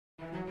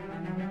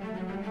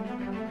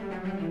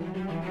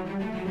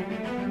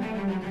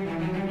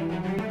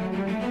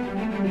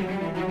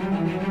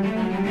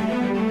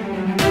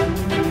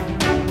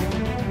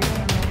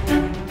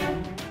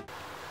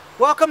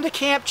Welcome to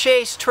Camp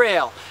Chase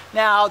Trail.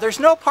 Now there's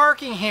no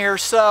parking here,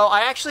 so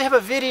I actually have a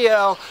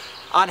video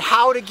on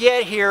how to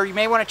get here. You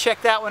may want to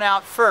check that one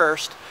out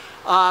first.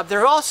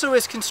 There also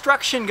is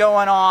construction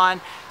going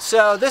on,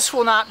 so this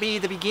will not be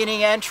the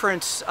beginning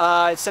entrance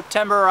in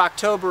September or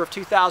October of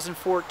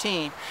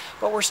 2014.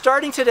 But we're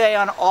starting today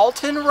on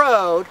Alton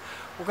Road.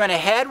 We're going to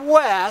head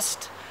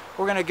west.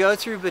 We're going to go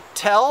through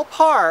Battelle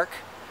Park.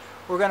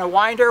 We're going to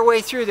wind our way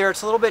through there.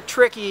 It's a little bit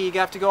tricky. You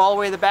have to go all the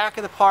way to the back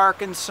of the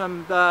park and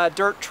some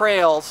dirt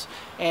trails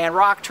and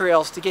rock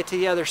trails to get to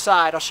the other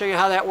side. I'll show you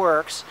how that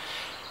works.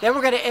 Then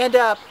we're going to end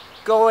up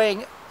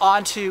going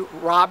onto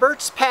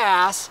Roberts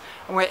Pass,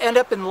 and we're going to end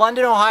up in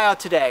London, Ohio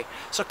today.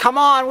 So come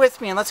on with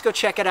me and let's go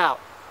check it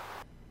out.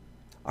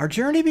 Our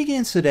journey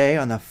begins today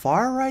on the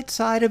far right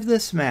side of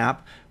this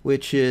map,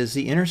 which is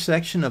the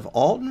intersection of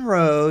Alton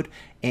Road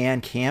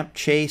and Camp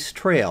Chase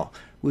Trail.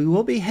 We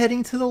will be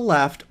heading to the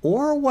left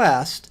or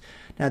west.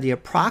 Now the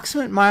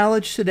approximate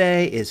mileage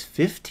today is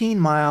 15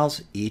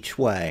 miles each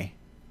way.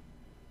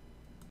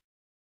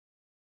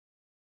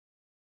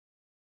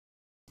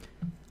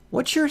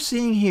 What you're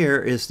seeing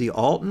here is the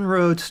Alton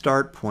Road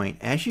start point.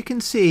 As you can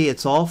see,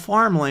 it's all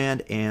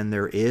farmland and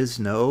there is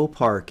no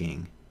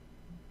parking.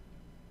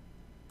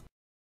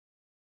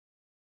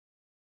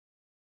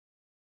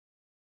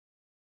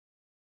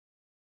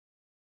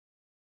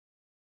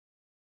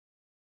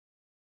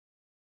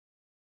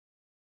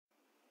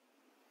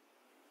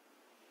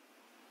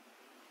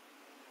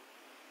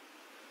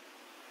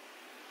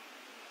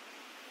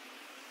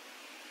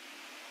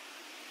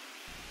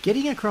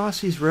 Getting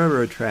across these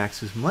railroad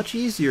tracks is much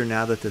easier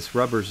now that this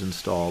rubber's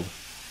installed.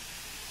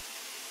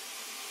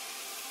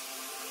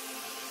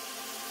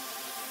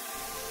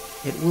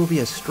 It will be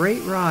a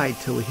straight ride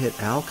till we hit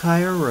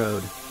Alkire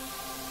Road.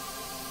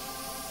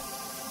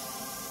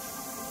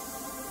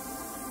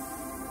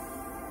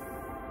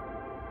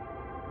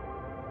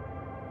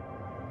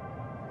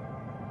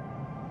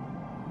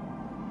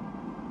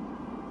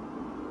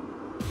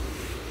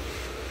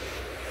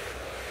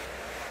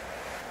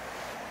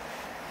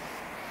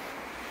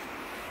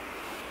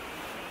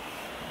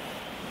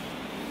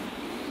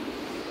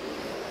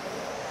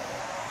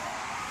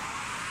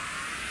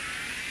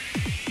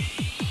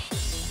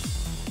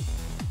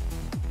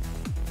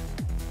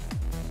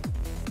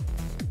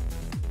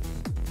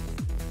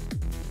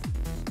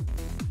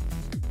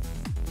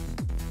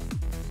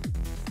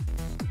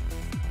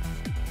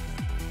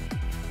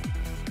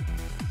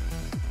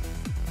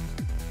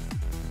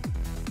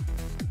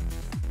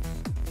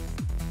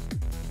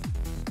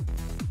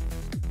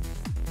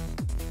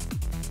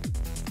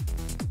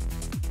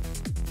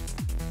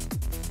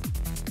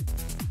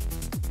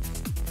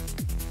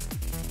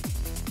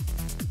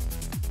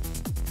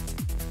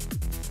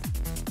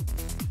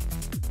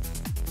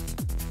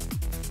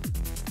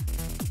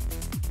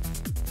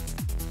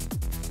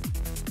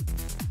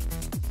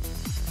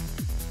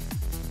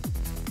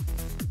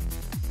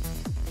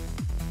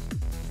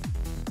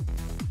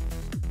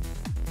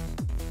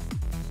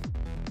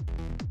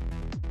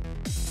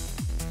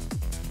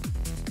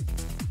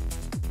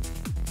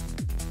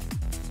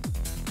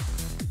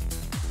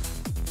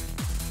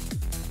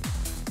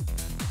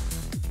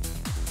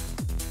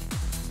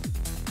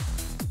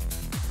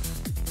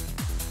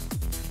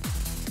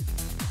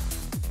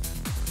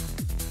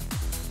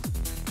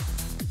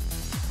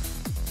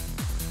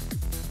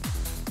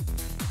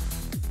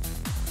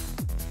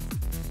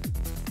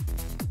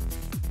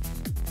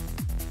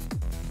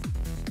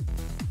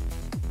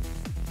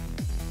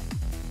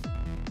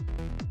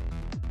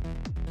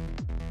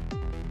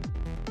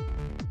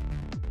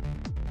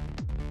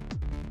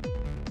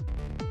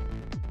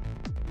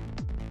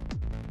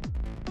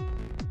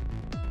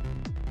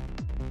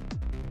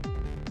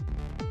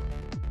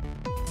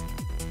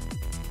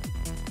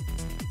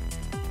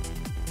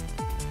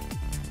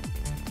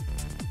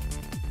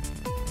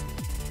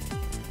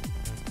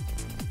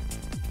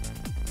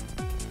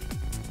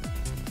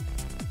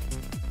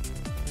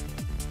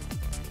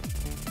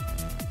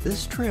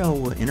 This trail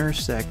will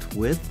intersect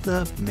with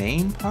the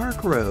main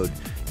park road.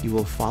 You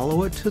will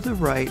follow it to the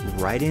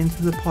right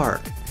into the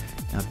park.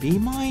 Now be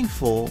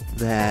mindful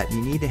that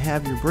you need to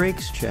have your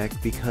brakes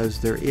checked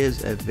because there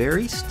is a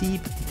very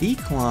steep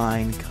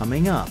decline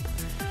coming up.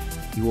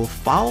 You will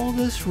follow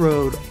this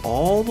road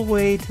all the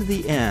way to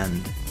the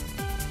end.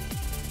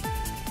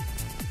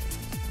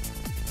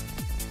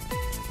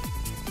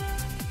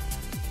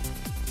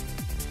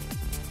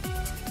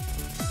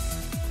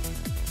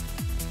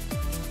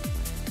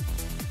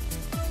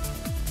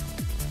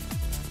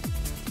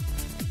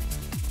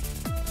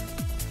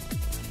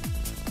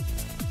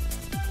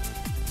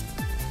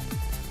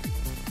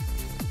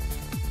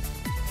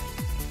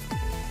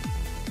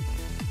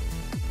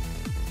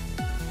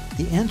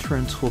 The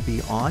entrance will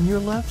be on your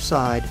left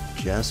side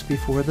just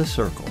before the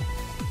circle.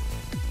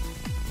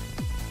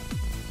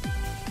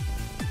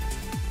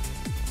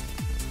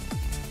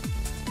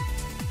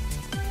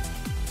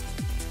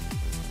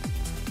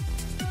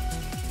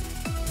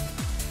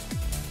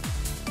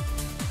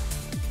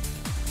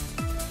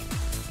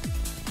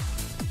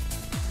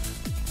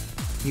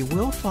 You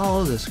will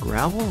follow this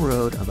gravel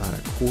road about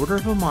a quarter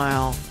of a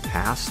mile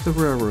past the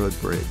railroad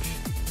bridge.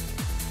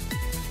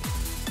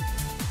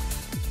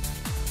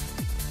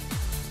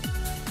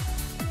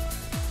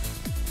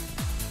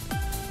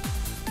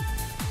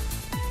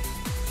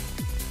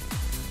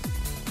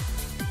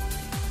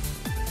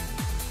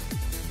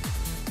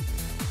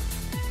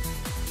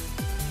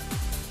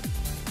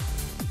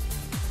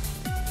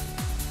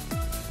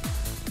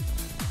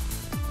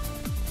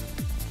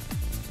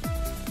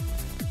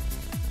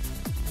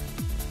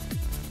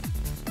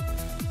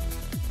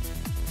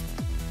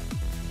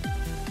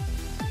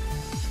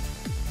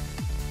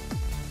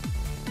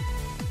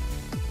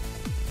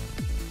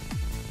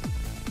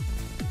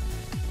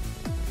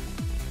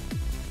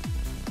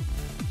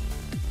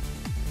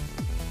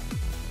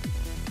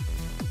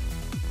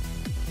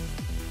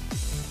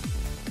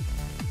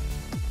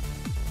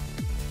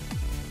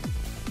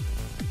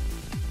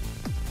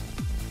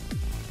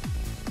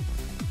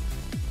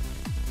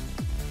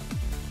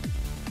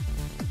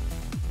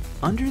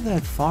 Under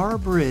that far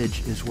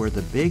bridge is where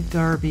the Big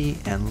Darby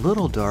and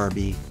Little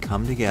Darby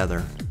come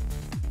together.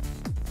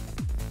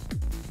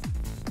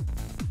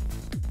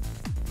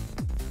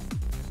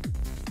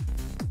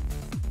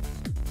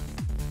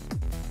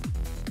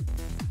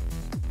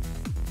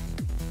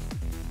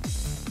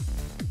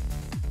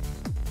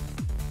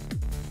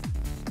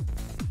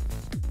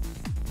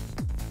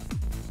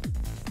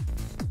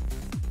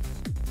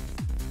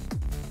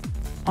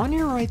 On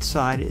your right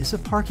side is a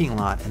parking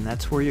lot, and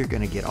that's where you're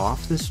going to get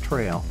off this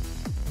trail.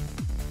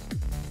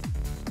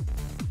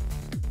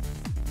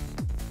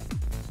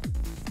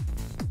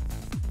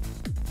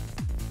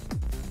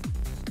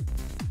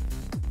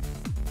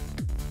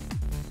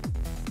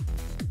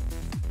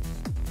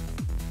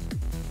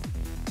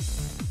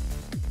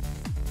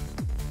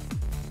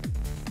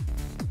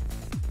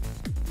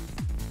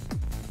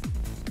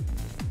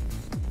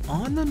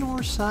 On the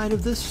north side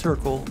of this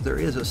circle, there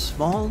is a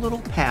small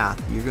little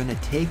path. You're going to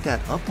take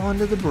that up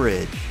onto the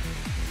bridge.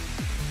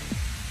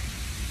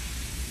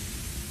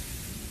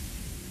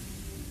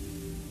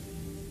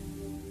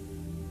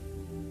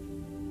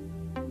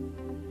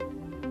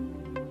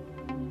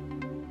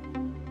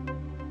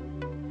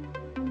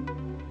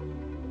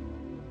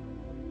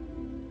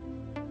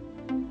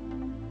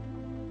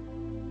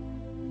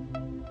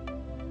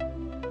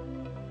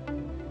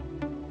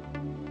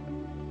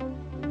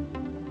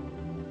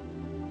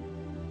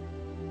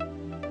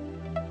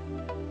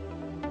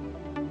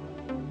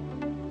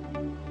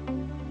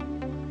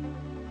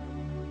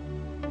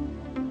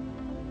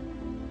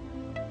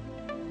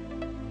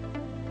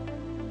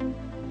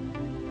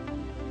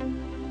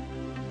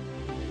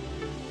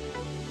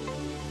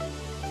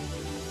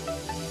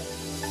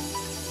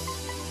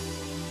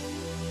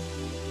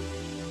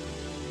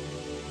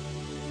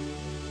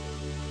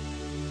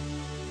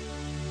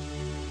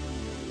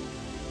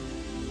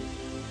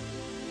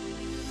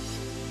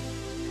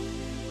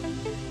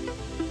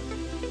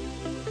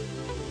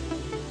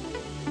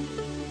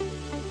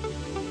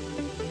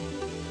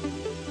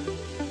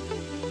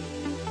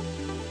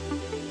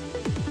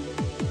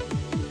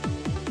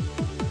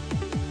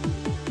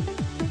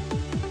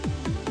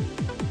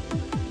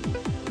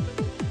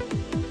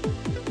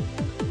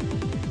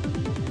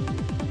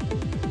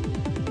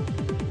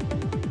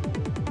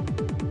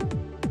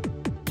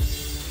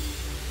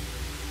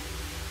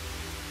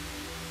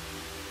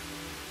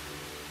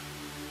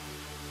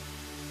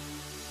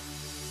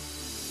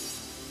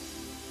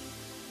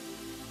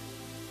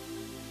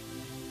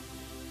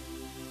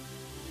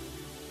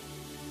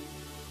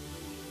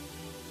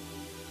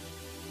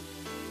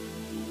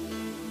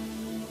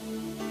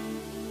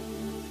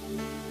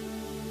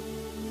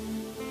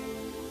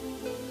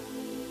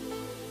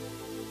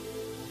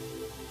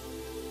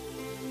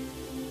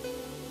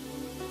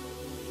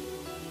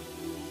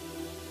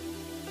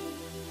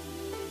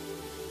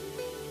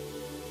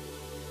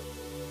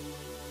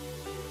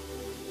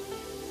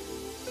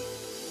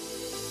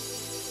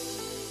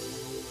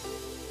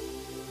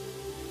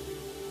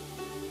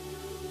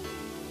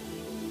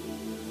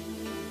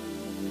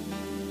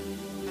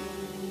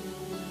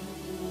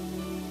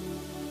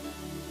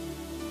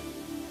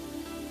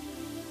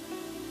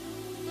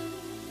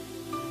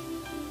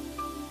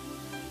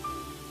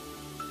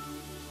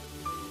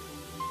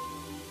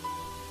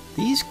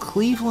 These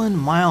Cleveland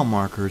mile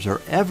markers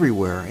are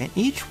everywhere, and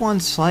each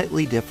one's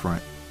slightly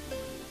different.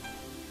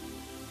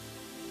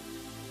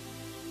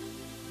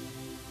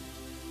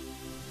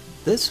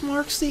 This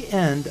marks the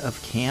end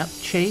of Camp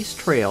Chase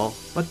Trail,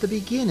 but the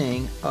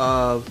beginning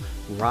of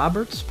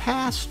Roberts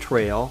Pass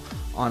Trail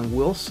on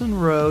Wilson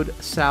Road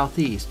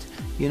Southeast.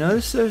 You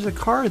notice there's a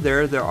car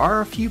there. There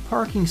are a few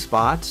parking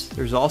spots.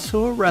 There's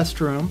also a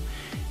restroom,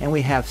 and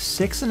we have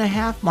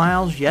 6.5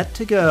 miles yet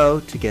to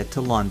go to get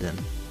to London.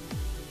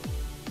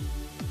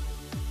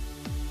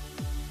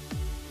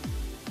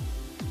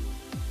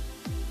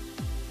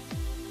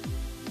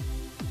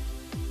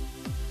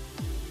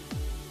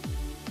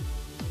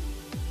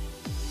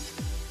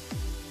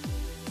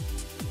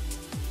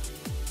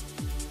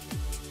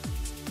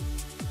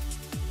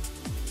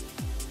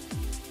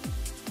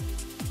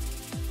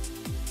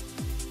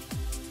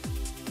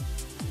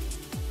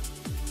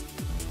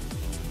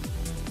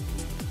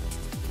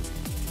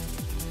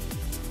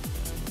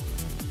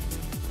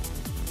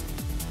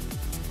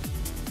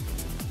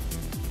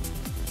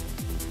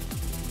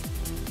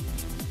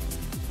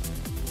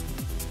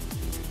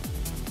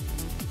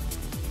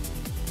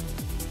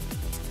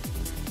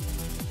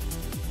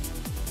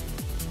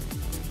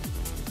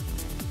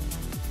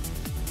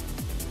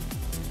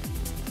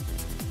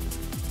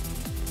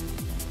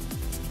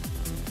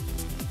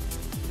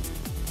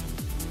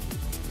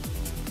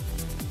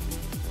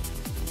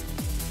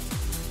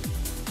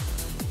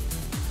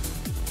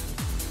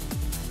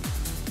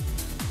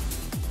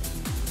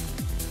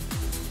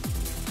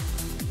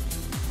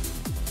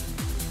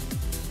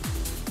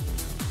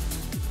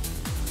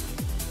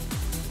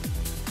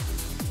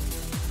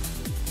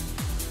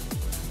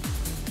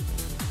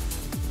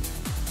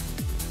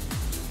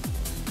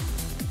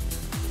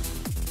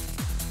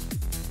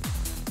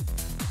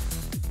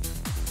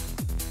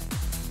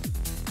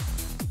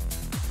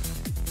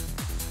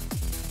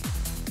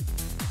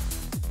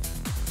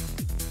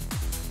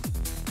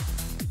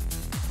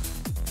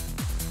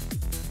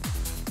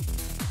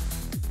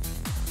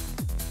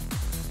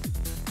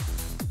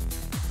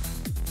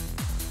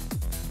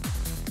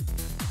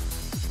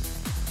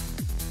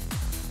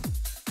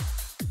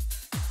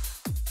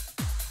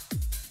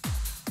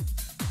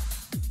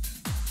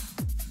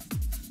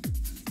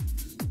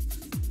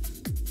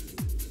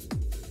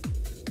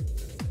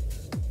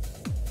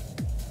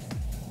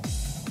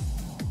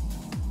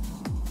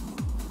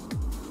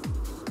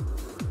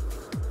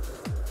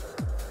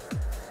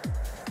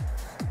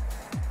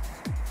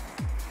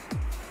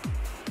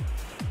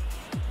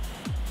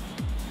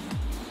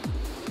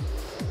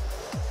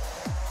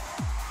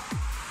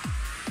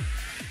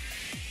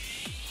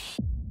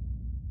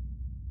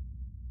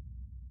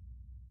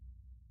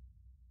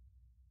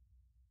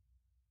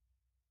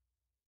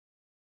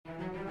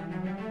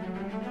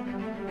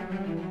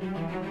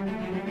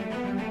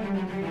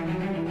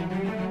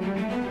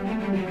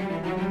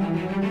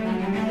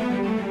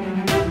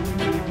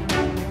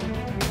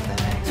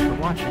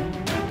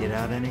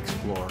 out and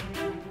explore.